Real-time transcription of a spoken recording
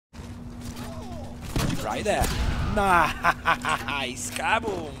Right there. Nice.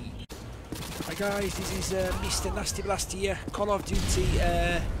 Kaboom. Hi guys, this is Mr. Nasty Blast here. Call of Duty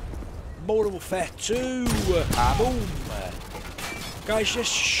Modern Warfare 2. Kaboom. Guys,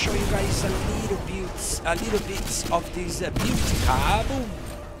 just show you guys a little bit of this beauty. Kaboom.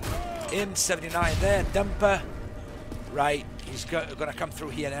 M79 there, dumper. Right, he's gonna come through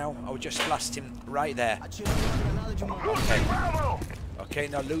here now. I'll just blast him right there. Okay. Okay,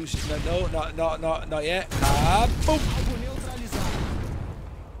 now lose. No, not yet. Boom.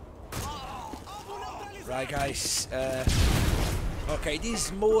 Right, guys. Okay, this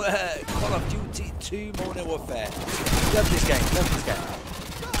is more Call of Duty 2 Modern Warfare. Love this game.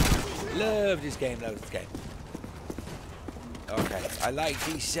 Love this game. Okay, I like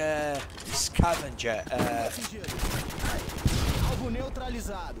this scavenger.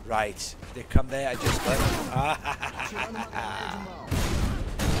 Right, they come there. I just got.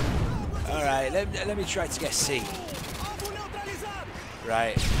 All right, let me try to get C.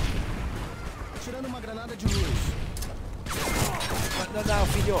 Right. No,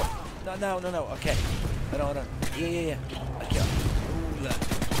 filho. No. Okay. No. Yeah. Okay.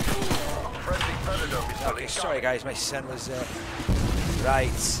 Okay, sorry guys, my son was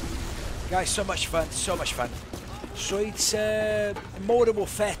right. Guys, so much fun. So it's Modern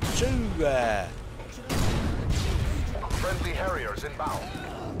Warfare 2. Friendly Harriers inbound.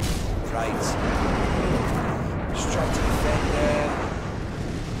 Right. Let's try to defend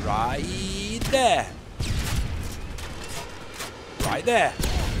right there. Right there.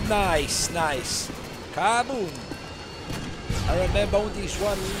 Nice. Kaboom. I remember on this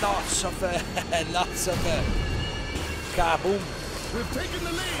one lots of kaboom. We've taken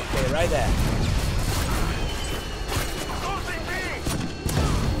the lead. Okay, right there.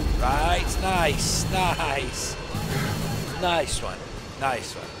 Right, nice one.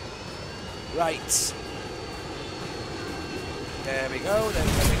 Right. There we go,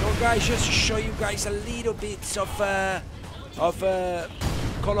 guys. Just to show you guys a little bit of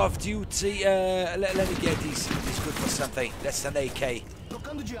Call of Duty. Let me get this. It's good for something. That's an AK.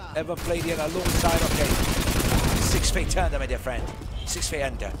 Ever played it in a long time? Okay. 6 feet under, my dear friend. 6 feet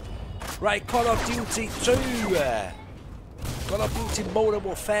under. Right, Call of Duty 2. Call of Duty Modern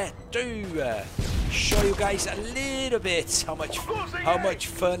Warfare 2. Show you guys a little bit how much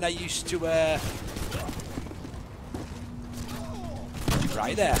fun I used to.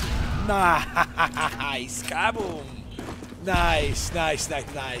 Right there. Nice. Kaboom. Nice.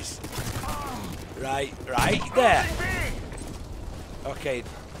 Right there. Okay.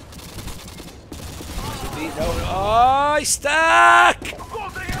 No. Oh, he's stuck.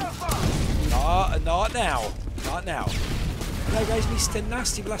 No, not now. Right, guys, Mr.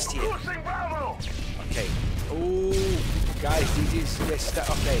 Nasty Blast here. Okay. Oh, guys, this is stuck.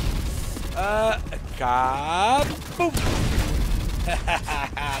 Okay. Kaboom.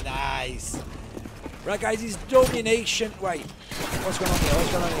 Nice. Right, guys, it's domination. Wait, what's going on here?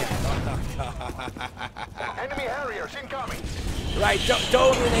 Enemy Harriers incoming. Right,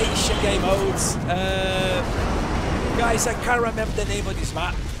 domination game modes. Guys, I can't remember the name of this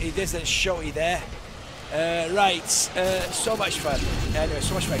map. It doesn't show it there. Right, so much fun. Anyway,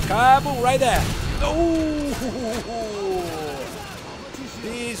 so much fun. Kaboom, right there. Oh,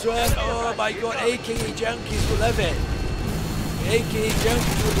 this one. Oh my God, AKA junkies will love it. AKA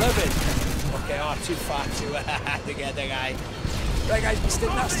junkies will love it. Okay, oh, too far to get the guy. Right, guys, Mr.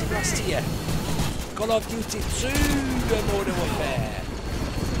 Nasty Blast here. Call of Duty 2 Modern Warfare.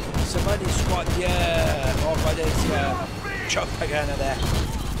 Somebody squad, yeah. Oh God, there's chopper gunner there.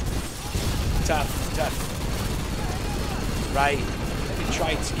 Tough. Right, let me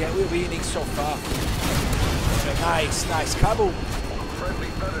try to get. We're winning so far. Nice. Kaboom. Friendly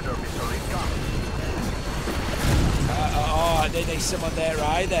Predator missile incoming. Oh, there's someone there,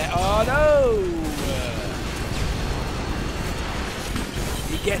 right there. Oh no!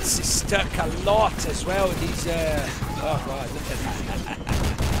 He gets stuck a lot as well. These. Oh God, look at that.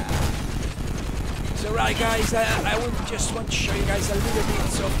 So right, guys, I just want to show you guys a little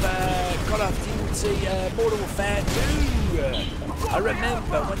bit of Call of Duty Modern Warfare 2. I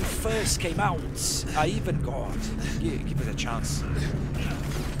remember when it first came out. I even got. Give it a chance.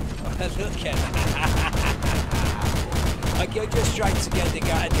 Look at that. I just tried to get the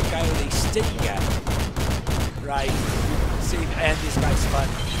guy with the stinger. Right. See, and this guy's fun.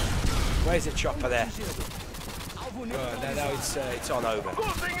 Where's the chopper there? Oh, no, it's all over.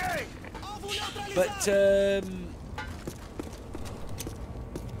 But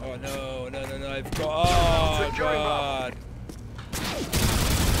oh no, I've got. Oh God.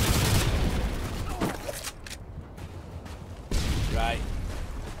 Right.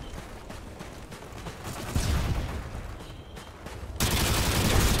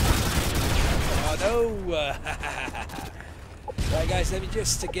 go. Right, guys, let me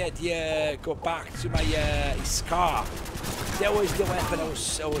just get go back to my his car. That was the weapon I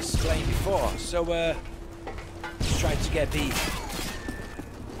was playing before. So just try to get B.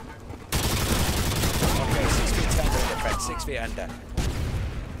 Okay, 6 feet under, my friend. 6 feet under.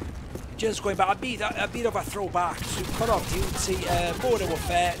 Just going back a bit of a throwback to Call of Duty Modern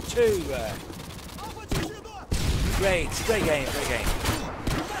Warfare 2. Great game.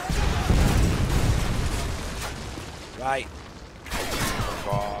 Right.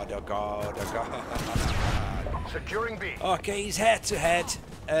 Oh God. Securing B. Okay, he's head to head.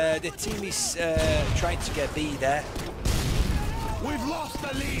 The team is trying to get B there. We've lost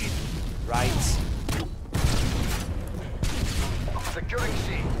the lead. Right. Securing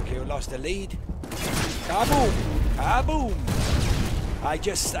C. Okay, we lost the lead. Kaboom!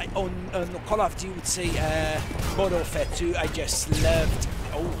 On Call of Duty Modern Warfare 2, I just loved.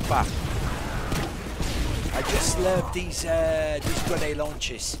 I just loved these grenade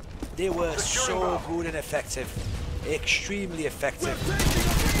launches. They were so good and effective, extremely effective.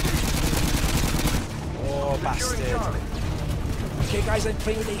 Oh bastard! Okay, guys, I'm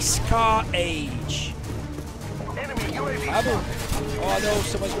playing with a Scar Age. Enemy UAV. Kaboom! Oh no,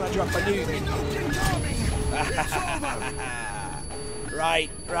 someone's gonna drop a nuke. Right.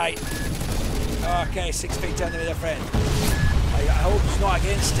 Okay, 6 feet down the middle, friend. I hope it's not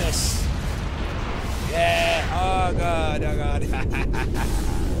against us. Yeah, oh God.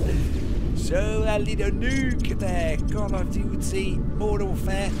 So a little nuke there, Call of Duty Modern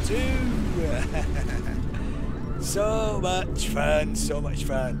Warfare 2. So much fun.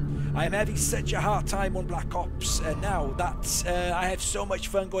 I'm having such a hard time on Black Ops now that I have so much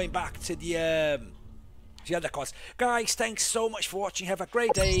fun going back to the other CODs. Guys, thanks so much for watching. Have a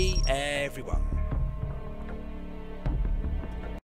great day, everyone.